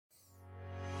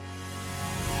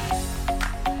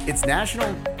It's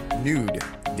National Nude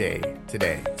Day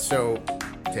today. So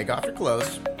take off your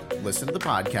clothes, listen to the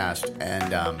podcast,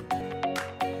 and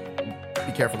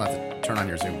be careful not to turn on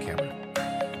your Zoom camera.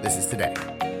 This is Today.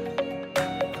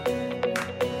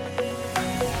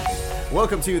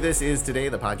 Welcome to This Is Today,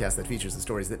 the podcast that features the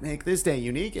stories that make this day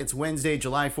unique. It's Wednesday,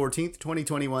 July 14th,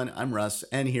 2021. I'm Russ,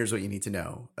 and here's what you need to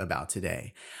know about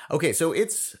today. Okay, so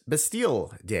it's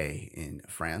Bastille Day in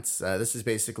France. This is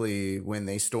basically when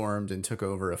they stormed and took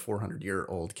over a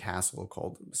 400-year-old castle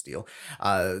called Bastille.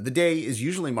 The day is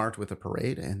usually marked with a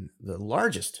parade, and the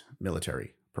largest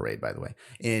military parade, by the way,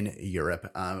 in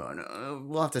Europe.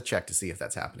 We'll have to check to see if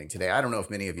that's happening today. I don't know if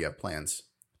many of you have plans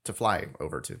to fly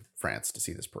over to France to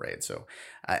see this parade. So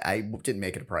I didn't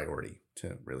make it a priority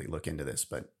to really look into this,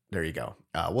 but there you go.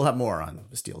 We'll have more on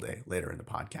Bastille Day later in the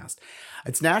podcast.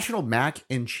 It's National Mac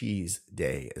and Cheese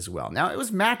Day as well. Now, it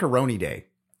was Macaroni Day.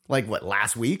 Like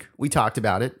last week? We talked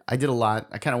about it. I did a lot.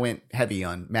 I kind of went heavy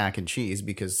on mac and cheese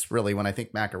because really when I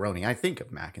think macaroni, I think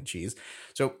of mac and cheese.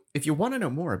 So if you want to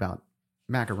know more about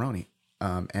macaroni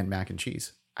and mac and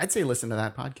cheese, I'd say listen to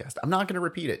that podcast. I'm not going to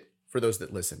repeat it for those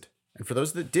that listened. And for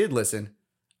those that did listen,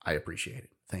 I appreciate it.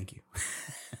 Thank you.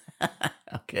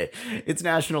 Okay. It's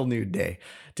National Nude Day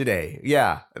today.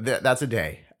 Yeah, that's a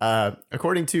day.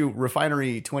 According to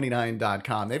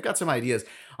refinery29.com, they've got some ideas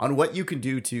on what you can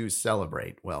do to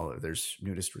celebrate. Well, there's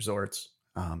nudist resorts.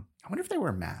 I wonder if they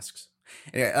wear masks.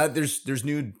 Anyway, there's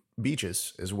nude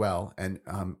beaches as well. And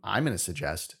I'm going to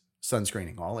suggest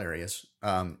sunscreening all areas.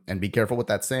 And be careful with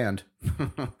that sand.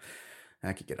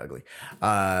 That could get ugly.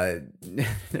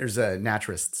 There's a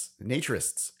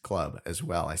naturists club as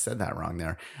well. I said that wrong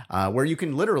there. Where you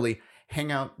can literally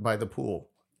hang out by the pool.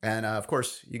 And of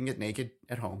course, you can get naked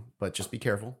at home, but just be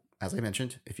careful. As I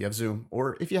mentioned, if you have Zoom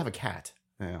or if you have a cat,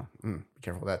 be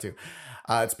careful with that too.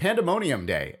 It's Pandemonium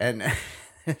Day. And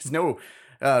there's no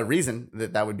reason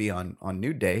that would be on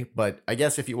Nude Day. But I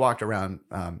guess if you walked around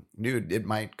nude, it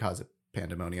might cause a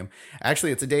pandemonium.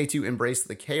 Actually, it's a day to embrace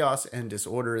the chaos and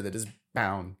disorder that is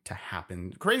bound to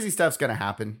happen. Crazy stuff's going to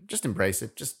happen. Just embrace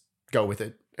it. Just go with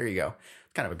it. There you go.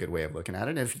 Kind of a good way of looking at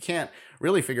it. And if you can't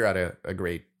really figure out a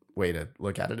great way to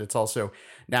look at it, it's also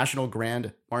National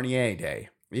Grand Marnier Day.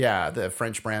 Yeah, the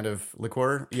French brand of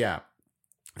liqueur. Yeah,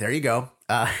 there you go.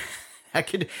 That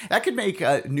could make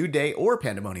a Nude Day or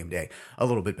Pandemonium Day a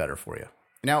little bit better for you.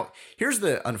 Now, here's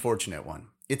the unfortunate one.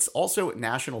 It's also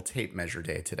National Tape Measure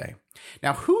Day today.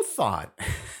 Now, who thought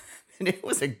that it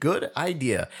was a good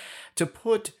idea to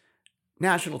put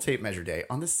National Tape Measure Day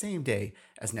on the same day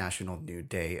as National Nude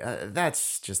Day?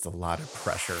 That's just a lot of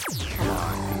pressure. Come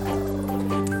on,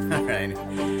 people. All right,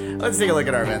 let's take a look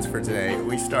at our events for today.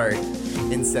 We start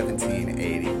in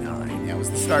 1789. It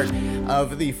was the start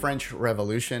of the French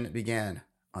Revolution. It began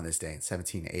on this day in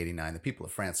 1789. The people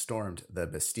of France stormed the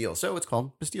Bastille. So it's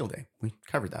called Bastille Day. We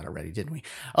covered that already, didn't we?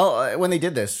 Oh, when they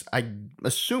did this, I'm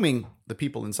assuming the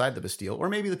people inside the Bastille, or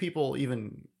maybe the people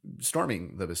even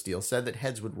storming the Bastille, said that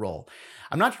heads would roll.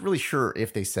 I'm not really sure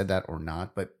if they said that or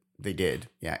not, but they did.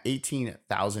 Yeah,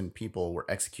 18,000 people were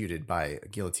executed by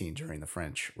guillotine during the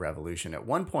French Revolution. At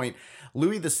one point,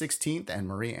 Louis XVI and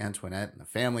Marie Antoinette and the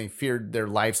family feared their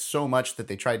lives so much that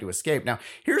they tried to escape. Now,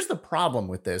 here's the problem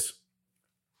with this.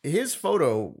 His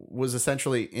photo was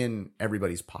essentially in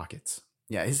everybody's pockets.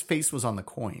 Yeah, his face was on the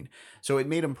coin. So it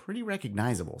made him pretty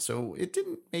recognizable. So it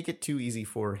didn't make it too easy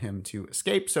for him to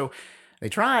escape. So they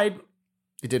tried.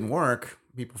 It didn't work.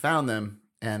 People found them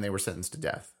and they were sentenced to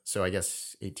death. So I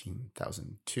guess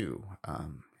 18,002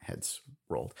 heads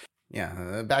rolled.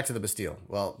 Yeah, back to the Bastille.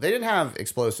 Well, they didn't have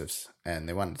explosives and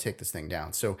they wanted to take this thing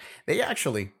down. So they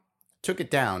actually took it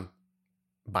down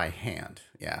by hand.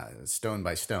 Yeah, stone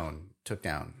by stone, took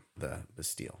down the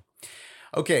Bastille.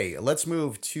 Okay, let's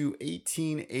move to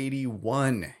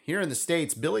 1881. Here in the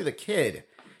States, Billy the Kid.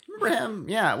 Remember him?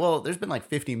 Yeah, well, there's been like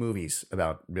 50 movies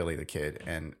about Billy the Kid,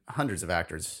 and hundreds of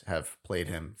actors have played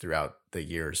him throughout the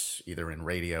years, either in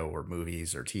radio or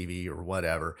movies or TV or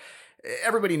whatever.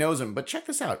 Everybody knows him, but check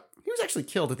this out. He was actually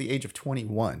killed at the age of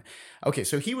 21. Okay,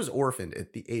 so he was orphaned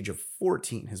at the age of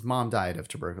 14. His mom died of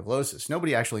tuberculosis.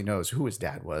 Nobody actually knows who his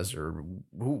dad was or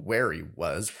where he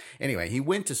was. Anyway, he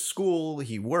went to school.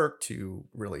 He worked to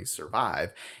really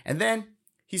survive. And then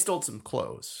he stole some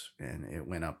clothes, and it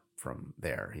went up from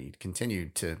there. He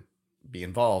continued to be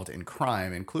involved in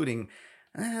crime, including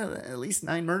at least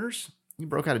 9 murders. He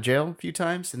broke out of jail a few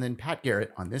times, and then Pat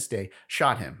Garrett on this day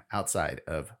shot him outside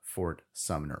of Fort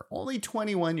Sumner. Only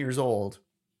 21 years old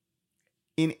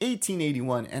in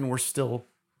 1881, and we're still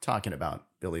talking about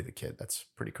Billy the Kid. That's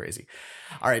pretty crazy.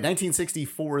 All right,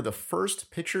 1964, the first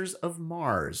pictures of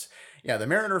Mars. Yeah, the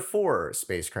Mariner 4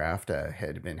 spacecraft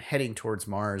had been heading towards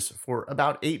Mars for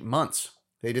about 8 months.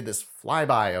 They did this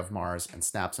flyby of Mars and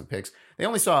snapped some pics. They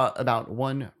only saw about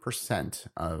 1%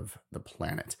 of the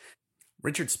planet.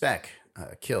 Richard Speck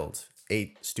killed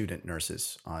 8 student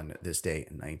nurses on this day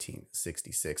in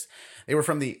 1966. They were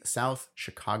from the South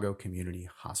Chicago Community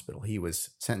Hospital. He was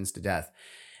sentenced to death,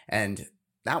 and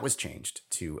that was changed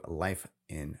to life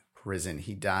in prison.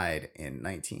 He died in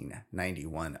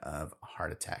 1991 of a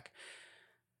heart attack.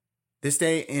 This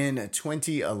day in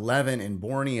 2011 in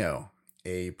Borneo,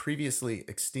 a previously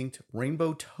extinct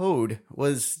rainbow toad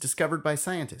was discovered by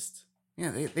scientists.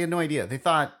 Yeah, they had no idea. They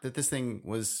thought that this thing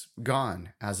was gone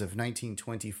as of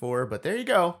 1924, but there you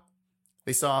go.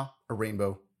 They saw a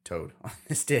rainbow toad on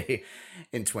this day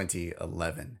in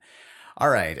 2011. All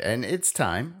right, and it's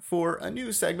time for a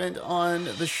new segment on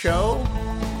the show.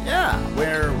 Yeah,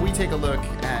 where we take a look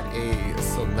at a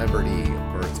celebrity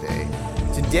birthday.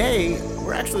 Today,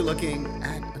 we're actually looking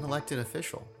at an elected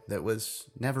official that was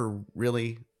never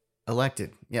really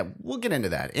elected. Yeah, we'll get into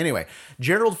that. Anyway,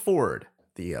 Gerald Ford,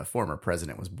 the former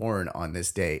president, was born on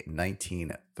this day in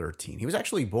 1913. He was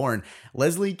actually born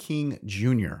Leslie King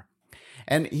Jr.,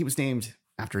 and he was named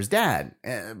after his dad.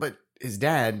 But his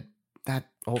dad, that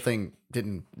whole thing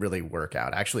didn't really work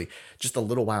out. Actually, just a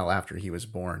little while after he was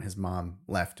born, his mom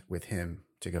left with him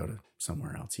to go to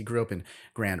somewhere else. He grew up in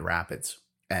Grand Rapids,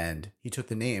 and he took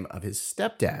the name of his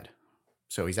stepdad.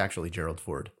 So he's actually Gerald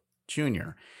Ford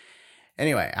Jr.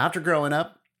 Anyway, after growing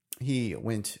up, he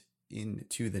went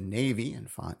into the Navy and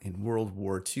fought in World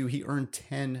War II. He earned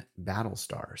 10 battle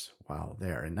stars while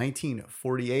there. In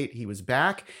 1948, he was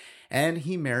back, and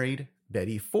he married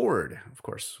Betty Ford. Of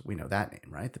course, we know that name,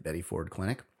 right? The Betty Ford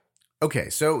Clinic. Okay,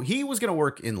 so he was going to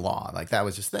work in law. Like, that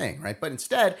was his thing, right? But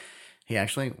instead, he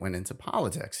actually went into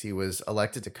politics. He was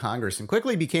elected to Congress and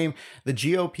quickly became the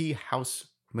GOP House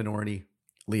Minority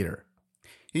Leader.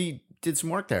 He did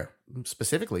some work there,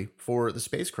 specifically for the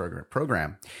space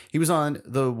program. He was on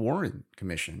the Warren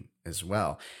Commission as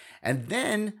well. And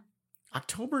then,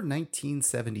 October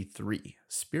 1973,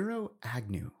 Spiro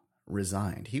Agnew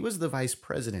resigned. He was the vice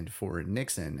president for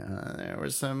Nixon. There were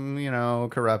some,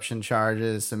 corruption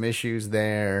charges, some issues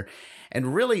there.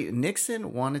 And really,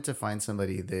 Nixon wanted to find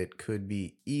somebody that could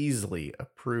be easily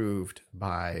approved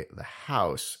by the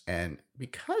House. And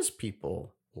because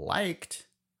people liked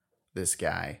this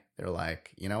guy, they're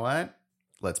like, you know what?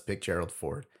 Let's pick Gerald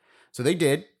Ford. So they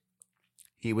did.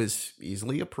 He was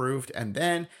easily approved. And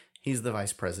then he's the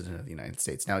vice president of the United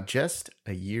States. Now, just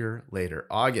a year later,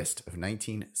 August of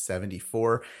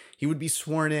 1974, he would be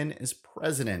sworn in as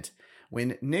president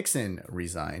when Nixon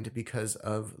resigned because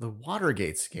of the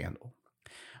Watergate scandal.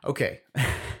 Okay,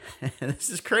 this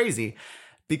is crazy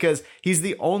because he's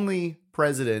the only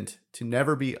president to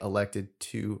never be elected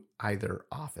to either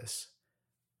office.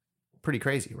 Pretty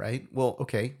crazy, right? Well,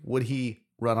 okay, would he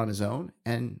run on his own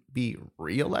and be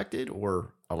reelected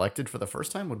or elected for the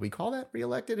first time? Would we call that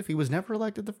reelected if he was never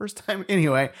elected the first time?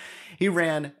 Anyway, he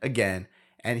ran again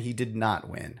and he did not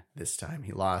win this time.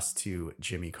 He lost to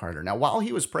Jimmy Carter. Now, while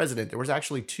he was president, there was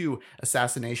actually 2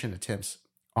 assassination attempts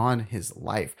on his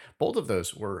life. Both of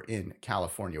those were in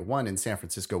California, one in San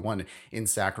Francisco, one in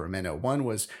Sacramento. One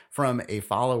was from a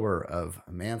follower of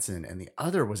Manson, and the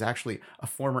other was actually a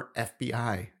former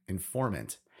FBI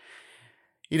informant.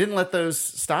 He didn't let those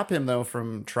stop him, though,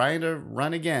 from trying to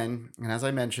run again. And as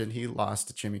I mentioned, he lost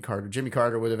to Jimmy Carter. Jimmy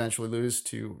Carter would eventually lose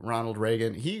to Ronald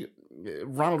Reagan.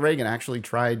 Ronald Reagan actually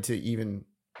tried to even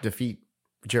defeat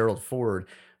Gerald Ford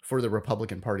for the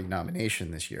Republican Party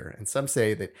nomination this year. And some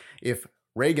say that if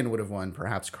Reagan would have won,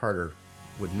 perhaps Carter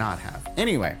would not have.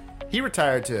 Anyway, he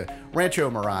retired to Rancho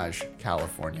Mirage,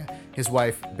 California. His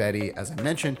wife, Betty, as I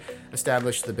mentioned,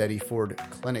 established the Betty Ford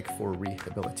Clinic for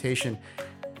Rehabilitation.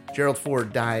 Gerald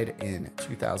Ford died in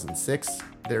 2006.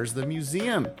 There's the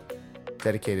museum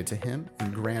dedicated to him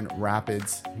in Grand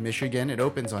Rapids, Michigan. It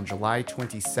opens on July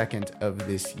 22nd of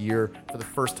this year for the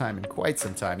first time in quite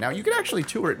some time. Now, you can actually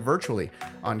tour it virtually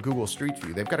on Google Street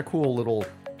View. They've got a cool little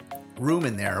room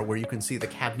in there where you can see the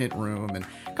cabinet room and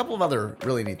a couple of other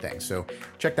really neat things. So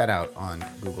check that out on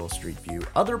Google Street View.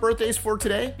 Other birthdays for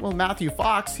today? Well, Matthew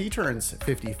Fox, he turns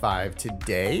 55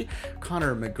 today.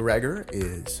 Conor McGregor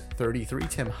is 33.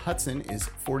 Tim Hudson is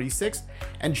 46.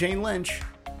 And Jane Lynch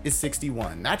is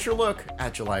 61. That's your look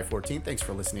at July 14th. Thanks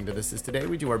for listening to This Is Today.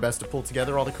 We do our best to pull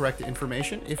together all the correct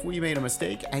information. If we made a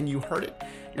mistake and you heard it,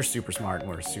 you're super smart and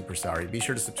we're super sorry. Be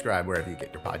sure to subscribe wherever you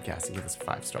get your podcasts and give us a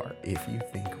 5-star if you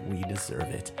think we deserve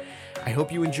it. I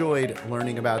hope you enjoyed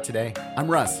learning about today. I'm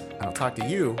Russ, and I'll talk to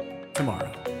you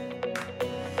tomorrow.